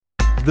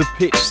The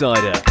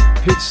Pitchsider.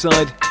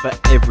 Pitchside for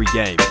every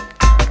game.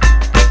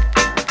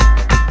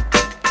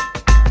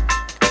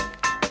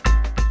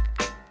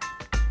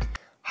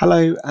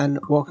 Hello and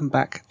welcome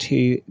back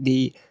to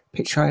the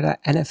Pitchsider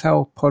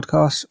NFL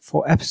podcast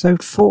for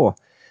episode 4.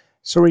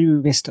 Sorry we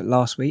missed it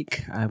last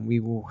week. We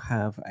will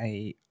have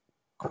a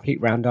complete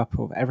roundup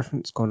of everything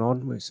that's gone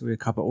on. So we'll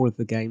cover all of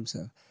the games that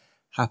have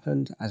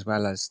happened, as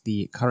well as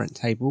the current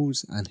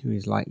tables and who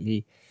is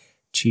likely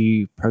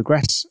to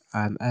progress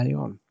early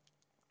on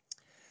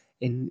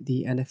in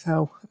the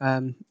NFL.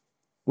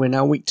 We're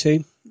now week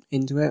 2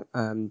 into it.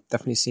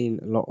 Definitely seen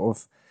a lot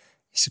of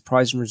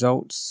surprising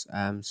results,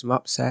 some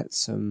upsets,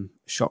 some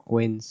shock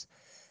wins,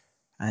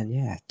 and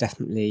yeah,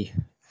 definitely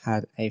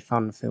had a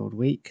fun-filled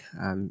week.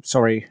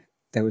 Sorry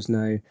there was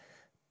no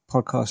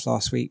podcast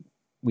last week.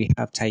 We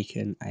have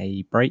taken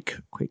a break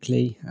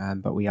quickly,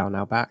 but we are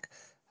now back.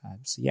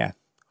 So yeah,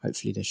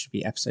 hopefully there should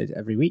be episodes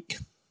every week.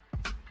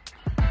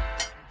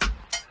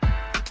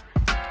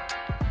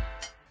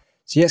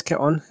 So let's get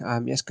on.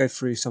 Let's go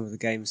through some of the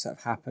games that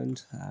have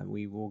happened.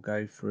 We will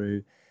go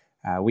through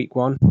week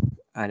 1,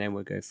 and then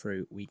we'll go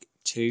through week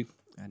 2,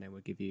 and then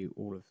we'll give you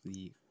all of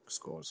the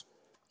scores.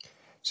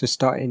 So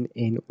starting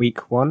in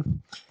week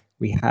 1,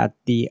 we had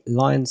the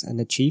Lions and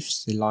the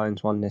Chiefs. The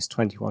Lions won this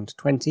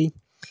 21-20.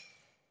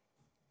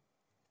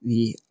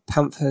 The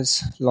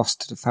Panthers lost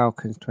to the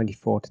Falcons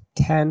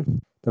 24-10.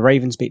 The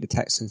Ravens beat the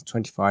Texans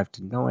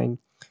 25-9.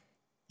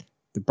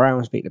 The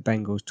Browns beat the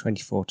Bengals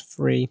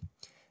 24-3.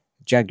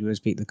 The Jaguars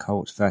beat the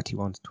Colts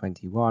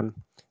 31-21.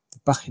 The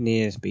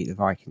Buccaneers beat the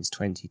Vikings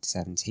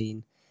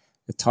 20-17.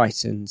 The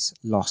Titans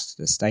lost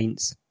to the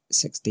Saints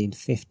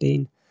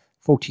 16-15.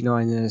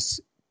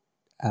 49ers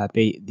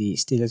beat the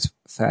Steelers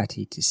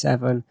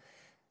 30-7.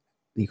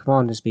 The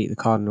Commanders beat the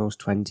Cardinals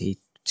 20-16.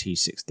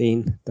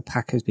 The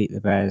Packers beat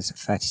the Bears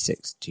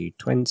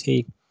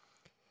 36-20.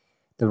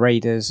 The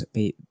Raiders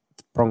beat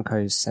the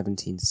Broncos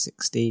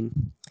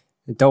 17-16.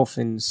 The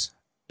Dolphins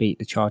beat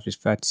the Chargers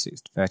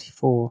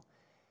 36-34.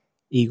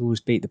 Eagles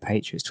beat the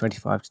Patriots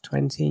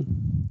 25-20.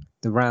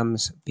 The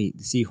Rams beat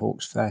the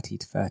Seahawks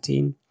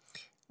 30-13.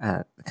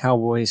 The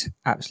Cowboys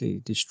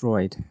absolutely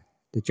destroyed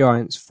the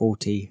Giants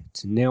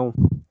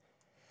 40-0.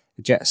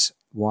 The Jets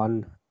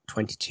won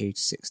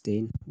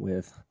 22-16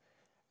 with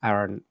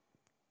Aaron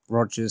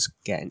Rodgers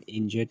getting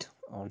injured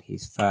on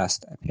his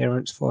first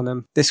appearance for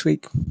them. This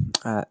week,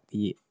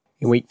 in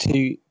week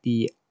 2,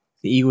 the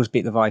Eagles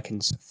beat the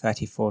Vikings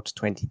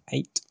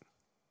 34-28.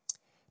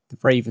 The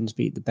Ravens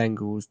beat the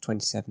Bengals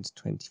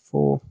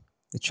 27-24.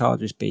 The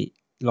Chargers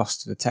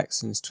lost to the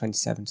Texans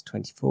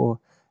 27-24.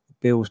 The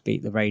Bills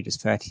beat the Raiders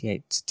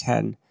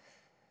 38-10.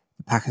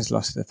 The Packers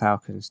lost to the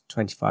Falcons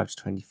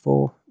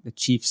 25-24. The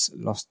Chiefs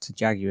lost to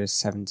Jaguars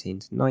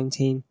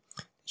 17-19.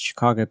 The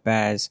Chicago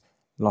Bears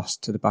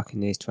lost to the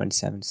Buccaneers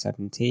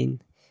 27-17.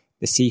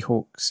 The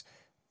Seahawks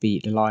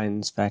beat the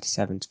Lions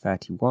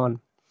 37-31.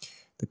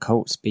 The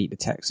Colts beat the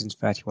Texans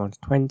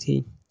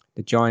 31-20.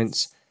 The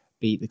Giants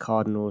beat the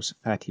Cardinals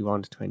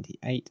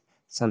 31-28.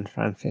 San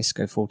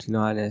Francisco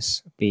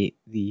 49ers beat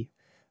the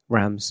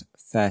Rams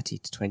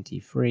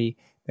 30-23.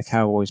 The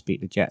Cowboys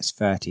beat the Jets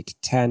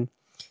 30-10.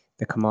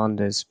 The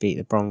Commanders beat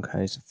the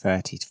Broncos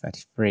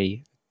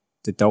 30-33.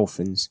 The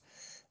Dolphins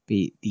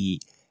beat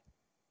the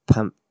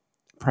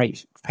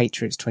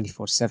Patriots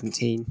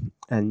 24-17.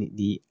 And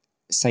the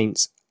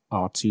Saints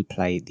are to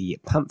play the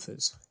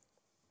Panthers.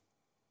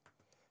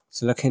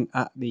 So looking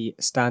at the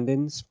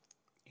standings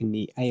in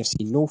the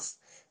AFC North,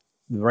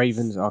 the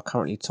Ravens are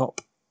currently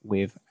top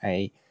with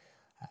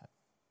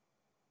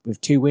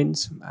 2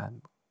 wins.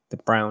 The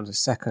Browns are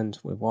second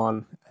with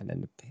 1, and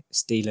then the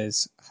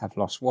Steelers have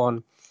lost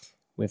 1,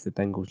 with the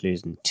Bengals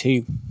losing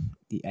 2.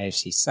 The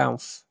AFC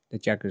South, the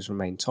Jaguars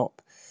remain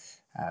top,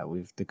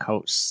 with the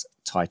Colts,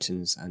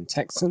 Titans, and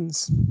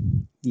Texans.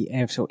 The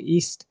AFC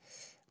East,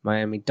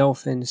 Miami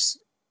Dolphins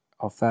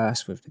are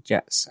first with the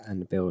Jets,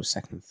 and the Bills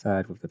second and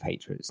third, with the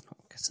Patriots not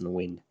getting a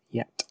win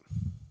yet.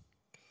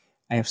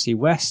 AFC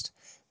West,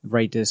 the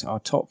Raiders are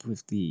top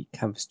with the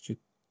Kansas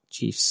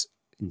Chiefs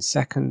in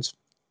second,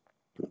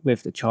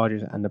 with the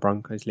Chargers and the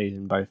Broncos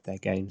losing both their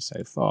games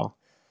so far.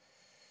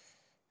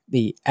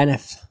 The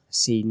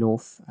NFC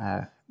North,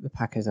 the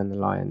Packers and the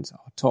Lions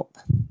are top,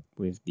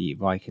 with the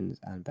Vikings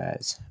and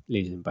Bears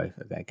losing both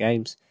of their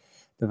games.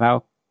 In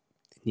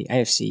the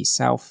AFC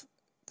South,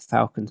 the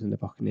Falcons and the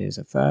Buccaneers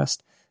are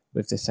first,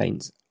 with the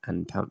Saints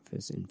and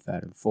Panthers in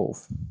third and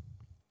fourth.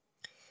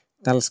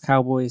 Dallas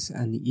Cowboys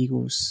and the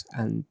Eagles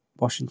and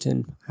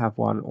Washington have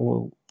won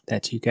all their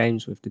 2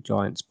 games, with the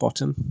Giants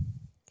bottom.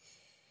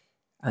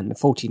 And the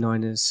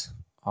 49ers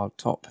are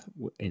top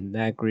in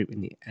their group in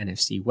the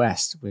NFC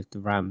West, with the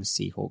Rams,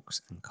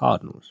 Seahawks and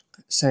Cardinals.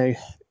 So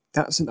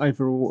that's an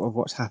overall of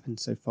what's happened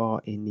so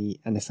far in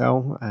the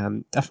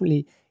NFL.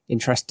 Definitely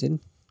interesting.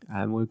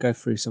 We'll go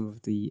through some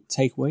of the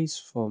takeaways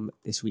from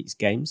this week's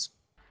games.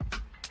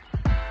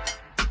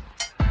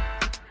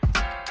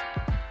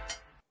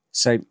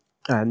 So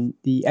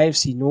the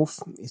AFC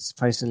North is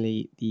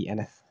supposedly the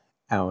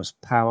NFL's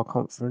power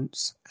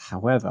conference.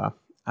 However,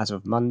 as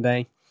of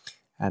Monday,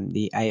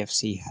 The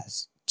AFC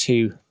has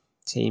two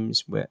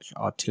teams which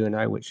are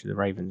 2-0, which are the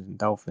Ravens and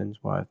Dolphins,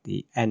 while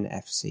the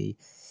NFC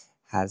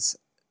has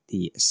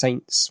the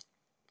Saints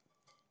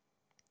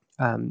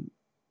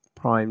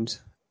primed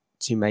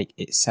to make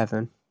it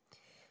 7.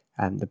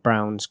 The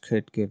Browns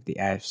could give the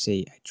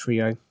AFC a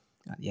trio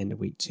at the end of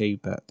week 2,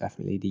 but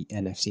definitely the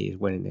NFC is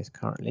winning this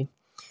currently.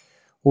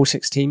 All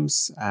 6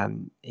 teams that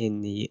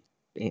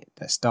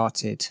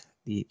started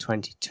the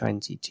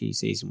 2022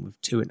 season with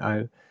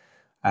 2-0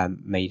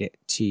 made it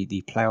to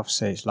the playoffs,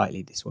 so it's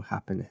likely this will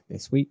happen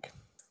this week.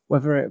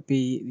 Whether it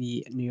be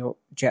the New York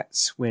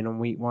Jets win on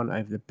week 1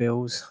 over the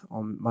Bills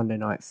on Monday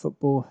Night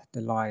Football,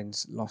 the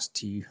Lions lost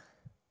to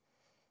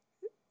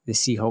the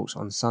Seahawks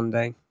on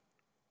Sunday,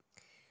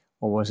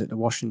 or was it the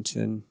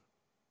Washington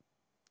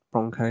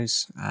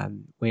Broncos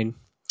win?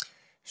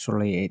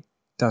 Surely it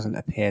doesn't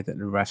appear that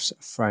the refs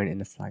are thrown in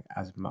the flag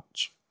as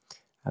much,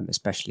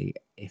 especially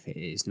if it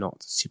is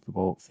not Super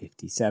Bowl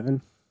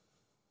 57.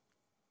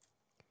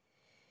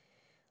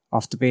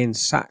 After being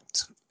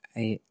sacked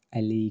a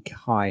league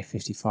high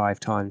 55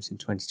 times in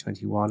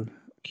 2021,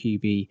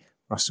 QB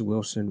Russell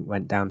Wilson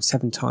went down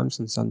 7 times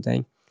on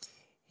Sunday.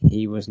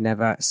 He was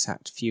never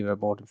sacked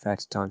more than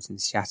 30 times in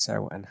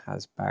Seattle and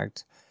has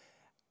bagged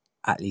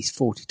at least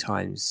 40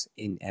 times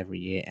in every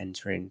year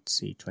entering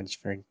to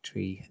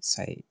 2023,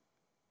 say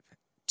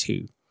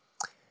 2.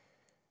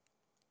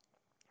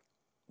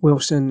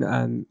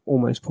 Wilson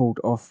almost pulled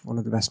off one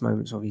of the best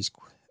moments of his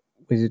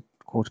wizard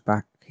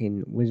quarterback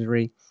in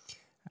wizardry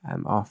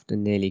after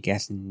nearly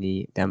getting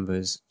the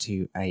Denvers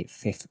to a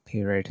 5th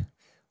period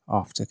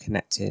after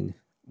connecting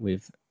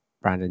with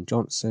Brandon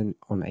Johnson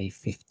on a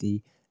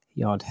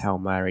 50-yard Hail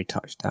Mary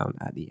touchdown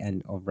at the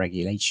end of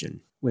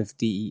regulation. With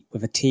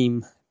a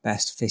team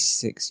best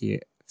 56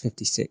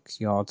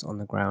 yards on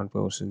the ground,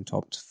 Wilson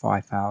topped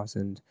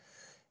 5,000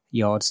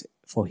 yards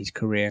for his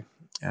career,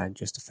 and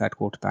just the 3rd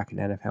quarterback in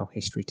NFL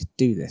history to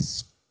do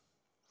this.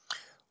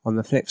 On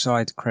the flip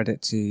side,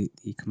 credit to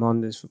the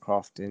Commanders for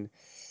crafting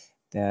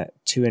their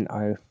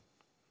 2-0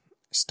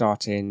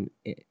 starting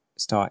a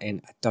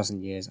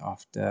dozen years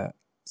after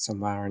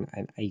summaring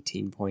an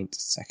 18-point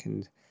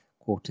second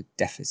quarter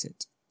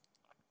deficit.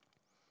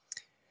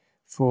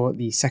 For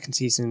the 2nd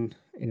season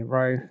in a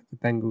row, the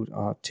Bengals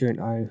are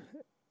 2-0.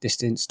 This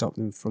didn't stop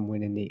them from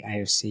winning the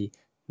AFC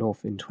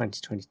North in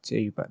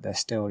 2022, but they're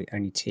still the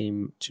only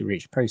team to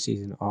reach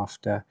postseason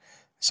after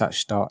such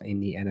start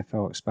in the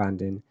NFL,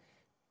 expanding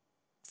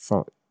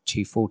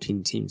to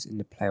 14 teams in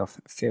the playoff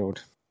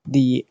field.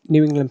 The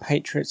New England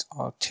Patriots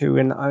are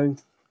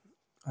 2-0,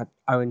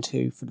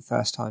 0-2 for the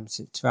first time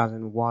since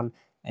 2001,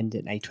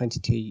 ending a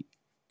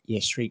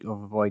 22-year streak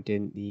of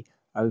avoiding the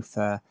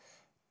OFA.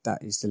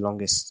 That is the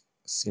longest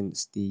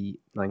since the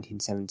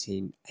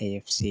 1917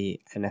 AFC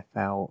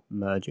NFL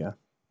merger.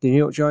 The New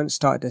York Giants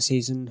started their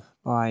season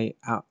by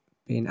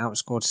being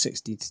outscored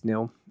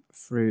 60-0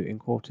 through in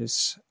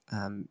quarters.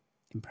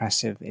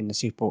 Impressive in the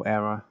Super Bowl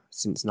era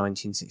since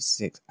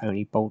 1966.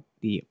 Only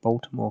the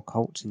Baltimore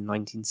Colts in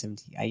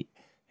 1978,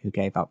 who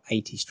gave up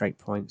 80 straight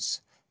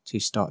points to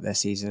start their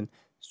season,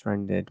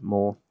 surrendered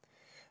more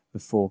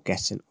before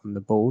getting on the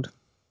board.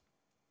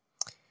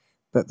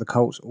 But the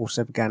Colts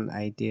also began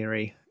a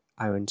dreary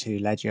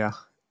 0-2 ledger.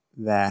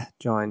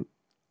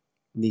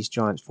 These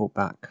Giants fought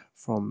back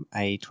from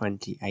a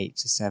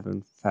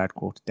 28-7 third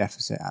quarter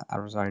deficit at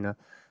Arizona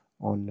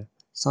on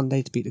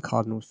Sunday to beat the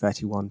Cardinals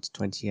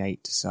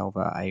 31-28 to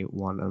salvage a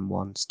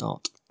 1-1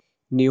 start.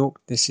 New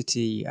York, the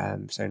city,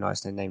 so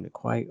nice they named it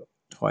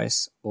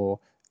twice, or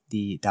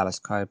the Dallas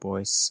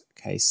Cowboys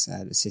case,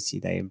 the city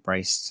they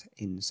embraced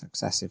in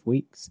successive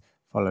weeks,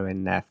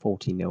 following their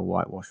 40-0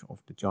 whitewash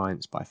of the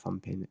Giants by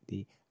thumping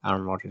the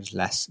Aaron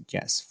Rodgers-less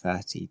Jets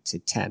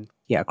 30-10.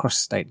 Yet across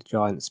the state, the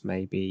Giants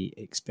may be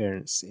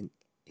experienced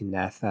in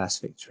their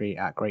first victory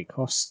at great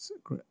cost.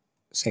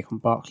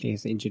 Saquon Barkley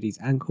has injured his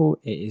ankle.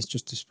 It is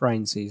just a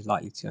sprain, so he's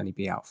likely to only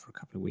be out for a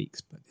couple of weeks,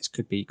 but this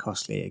could be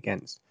costly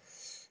against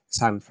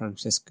San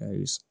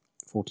Francisco's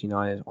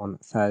 49ers on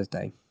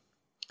Thursday.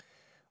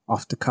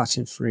 After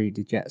cutting through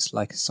the Jets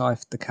like a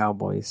scythe, the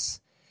Cowboys,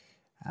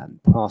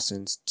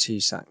 Parsons, 2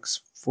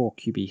 sacks, 4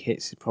 QB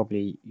hits is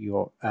probably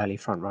your early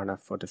frontrunner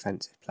for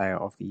Defensive Player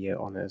of the Year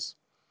honours.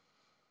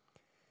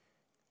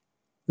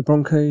 The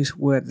Broncos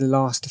were the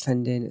last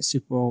defending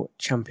Super Bowl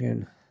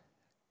champion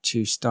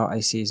to start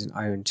a season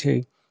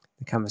 0-2.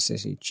 The Kansas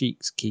City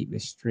Chiefs keep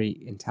this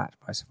streak intact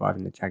by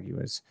surviving the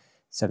Jaguars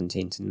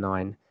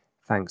 17-9,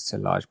 thanks to a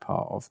large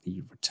part of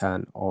the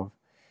return of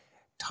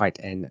tight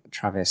end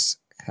Travis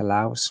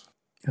Kelce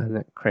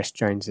and Chris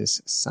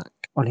Jones's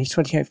sack. On his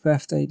 28th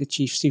birthday, the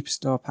Chiefs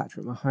superstar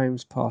Patrick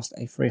Mahomes passed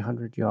a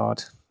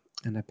 300-yard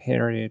and a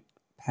pair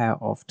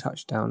of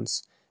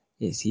touchdowns.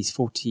 It's his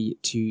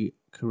 42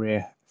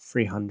 career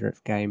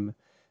 300th game,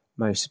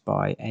 most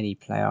by any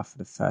player for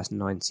the first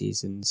 9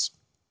 seasons.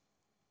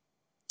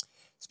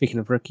 Speaking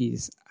of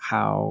rookies,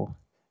 how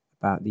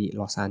about the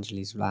Los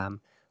Angeles Rams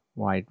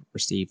wide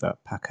receiver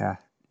Puka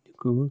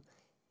Nacua?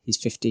 His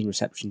 15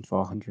 receptions for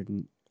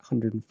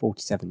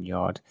 147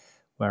 yards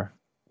were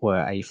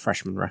were a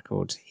freshman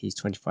record. His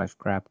 25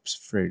 grabs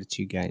through the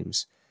 2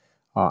 games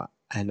are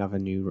another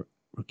new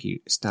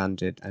rookie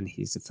standard, and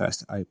he's the first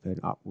to open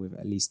up with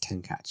at least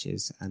 10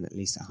 catches and at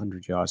least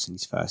 100 yards in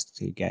his first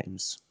 2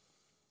 games.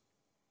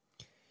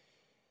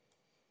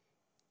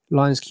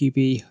 Lions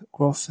QB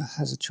Groff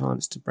has a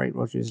chance to break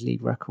Rodgers'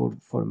 league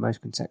record for the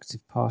most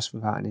consecutive pass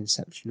without an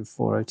interception of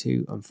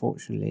 402.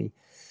 Unfortunately,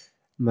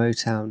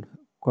 Motown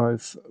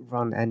Groff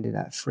run ended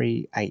at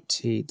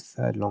 382, the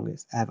third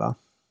longest ever.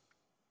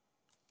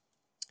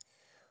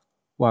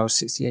 While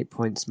 68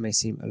 points may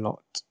seem a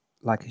lot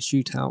like a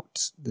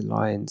shootout, the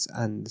Lions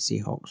and the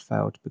Seahawks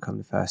failed to become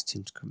the first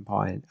team to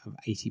combine of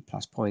 80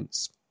 plus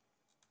points.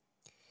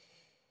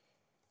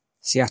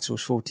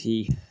 Seattle's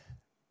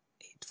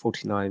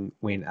 49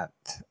 win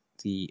at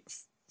the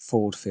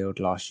Ford Field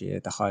last year,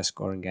 the highest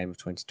scoring game of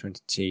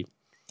 2022,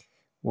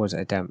 was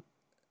a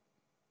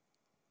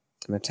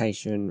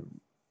demonstration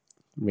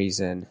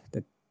reason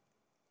that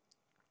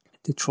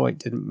Detroit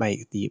didn't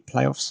make the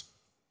playoffs.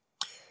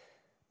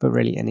 But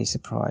really any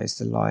surprise,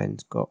 the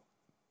Lions got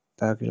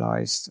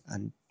burglarized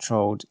and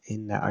trolled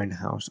in their own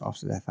house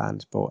after their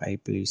fans bought a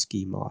blue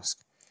ski mask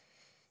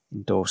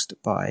endorsed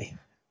by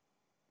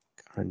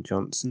Aaron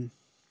Johnson.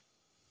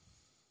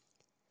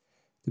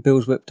 The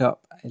Bills whipped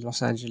up a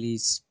Los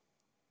Angeles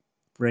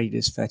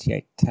Raiders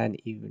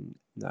 38-10, even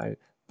though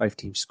both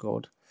teams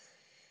scored.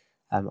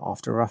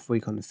 After a rough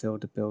week on the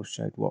field, the Bills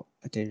showed what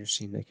a dangerous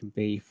team they can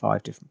be.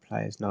 5 different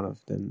players, none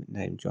of them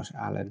named Josh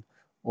Allen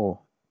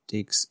or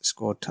Diggs,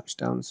 scored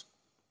touchdowns.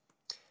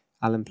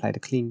 Allen played a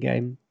clean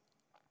game,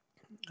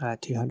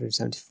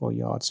 274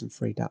 yards and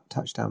 3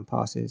 touchdown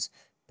passes,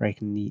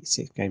 breaking the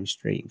 6-game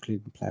streak,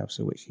 including playoffs,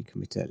 in which he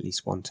committed at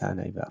least 1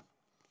 turnover.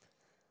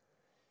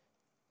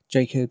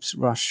 Jacobs'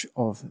 rush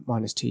of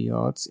 -2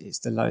 yards is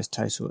the lowest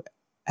total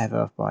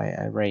ever by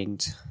a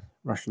reigned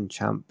Russian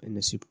champ in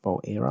the Super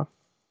Bowl era.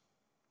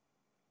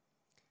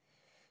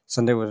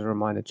 Sunday was a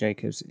reminder of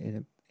Jacobs'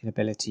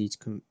 inability to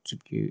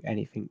contribute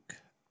anything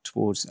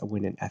towards a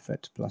winning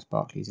effort, plus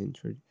Barkley's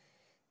injury.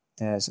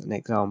 There's an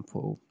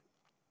example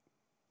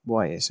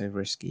why it's so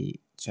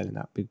risky shelling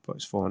out big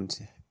bucks for one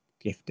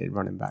gifted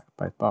running back.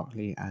 Both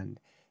Barkley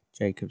and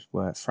Jacobs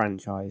were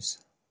franchise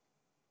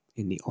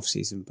in the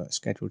off-season, but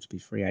scheduled to be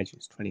free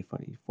agents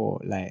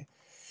 2024 later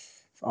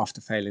after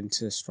failing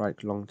to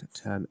strike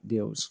long-term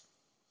deals.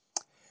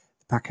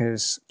 The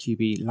Packers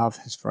QB Love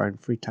has thrown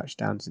 3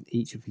 touchdowns in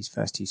each of his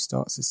first 2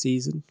 starts this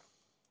season.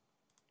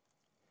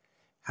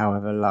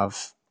 However,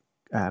 Love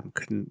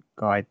couldn't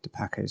guide the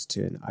Packers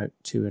to an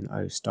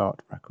 2-0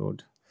 start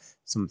record,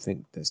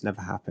 something that's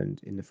never happened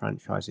in the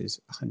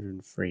franchise's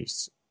 103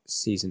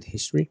 season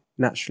history.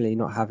 Naturally,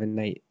 not having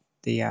Nate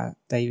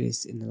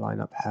Davis in the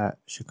lineup hurt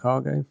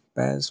Chicago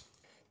Bears.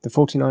 The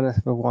 49ers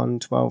have won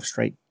 12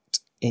 straight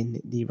in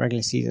the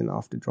regular season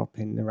after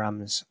dropping the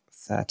Rams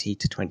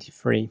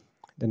 30-23.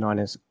 The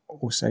Niners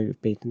also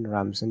beaten the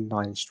Rams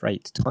 9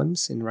 straight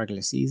times in the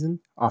regular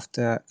season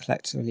after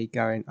collectively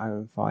going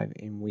 0-5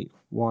 in week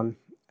 1.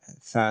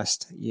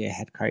 First year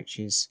head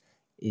coaches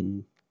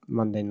in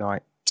Monday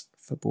Night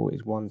Football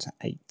is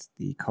 1-8.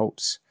 The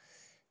Colts,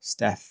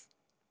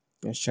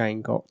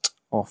 Shane got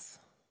off,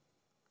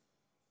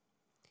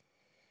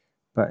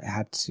 but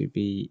had to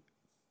beat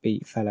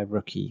fellow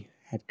rookie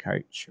head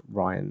coach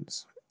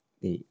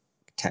the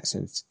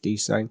Texans to do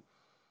so.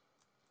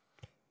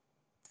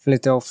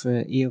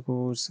 Philadelphia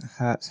Eagles,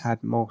 Hurts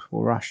had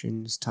multiple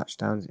rushing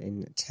touchdowns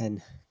in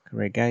 10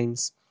 career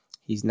games.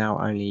 He's now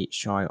only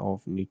shy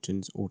of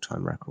Newton's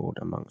all-time record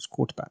amongst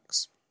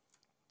quarterbacks.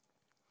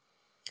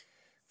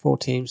 4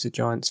 teams, the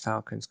Giants,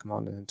 Falcons,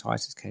 Commanders and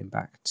Titans, came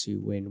back to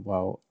win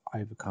while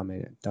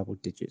overcoming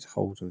double-digit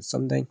holds on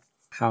Sunday.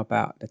 How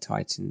about the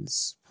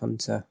Titans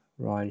punter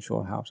Ryan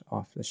Shawhouse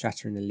after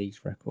shattering the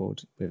league's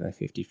record with a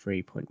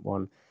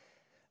 53.1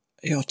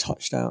 yard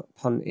touchdown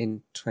punt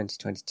in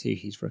 2022,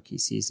 his rookie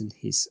season?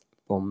 He's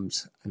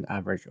bombed an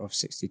average of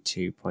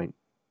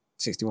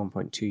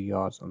 61.2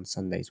 yards on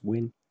Sunday's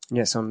win.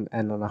 Yes, on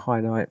a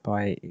high note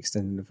by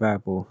extending the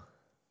verbal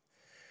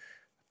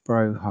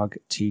bro hug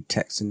to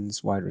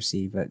Texans wide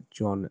receiver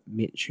John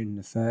Mitchell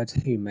III,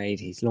 who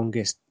made his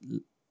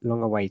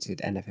long-awaited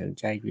NFL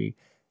debut,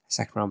 a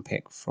second-round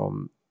pick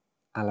from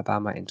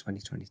Alabama in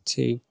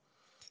 2022.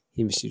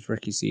 He missed his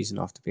rookie season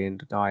after being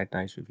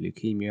diagnosed with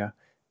leukemia,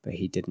 but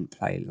he didn't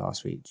play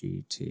last week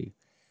due to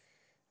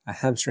a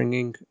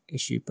hamstring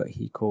issue, but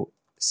he caught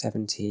a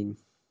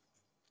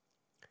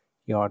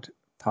 17-yard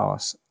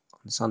pass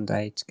on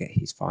Sunday to get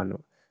his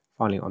finally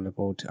on the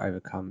board to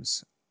overcome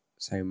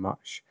so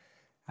much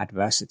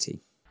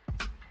adversity.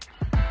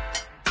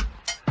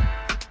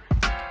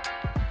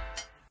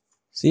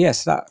 So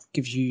yes, that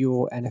gives you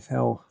your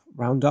NFL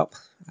roundup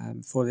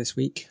for this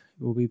week.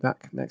 We'll be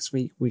back next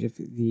week with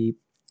the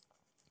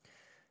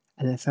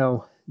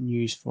NFL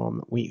news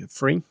from week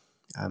 3.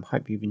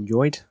 Hope you've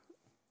enjoyed.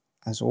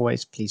 As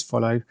always, please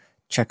follow,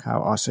 check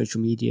out our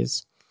social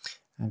medias,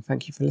 and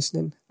thank you for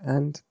listening,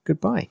 and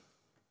goodbye.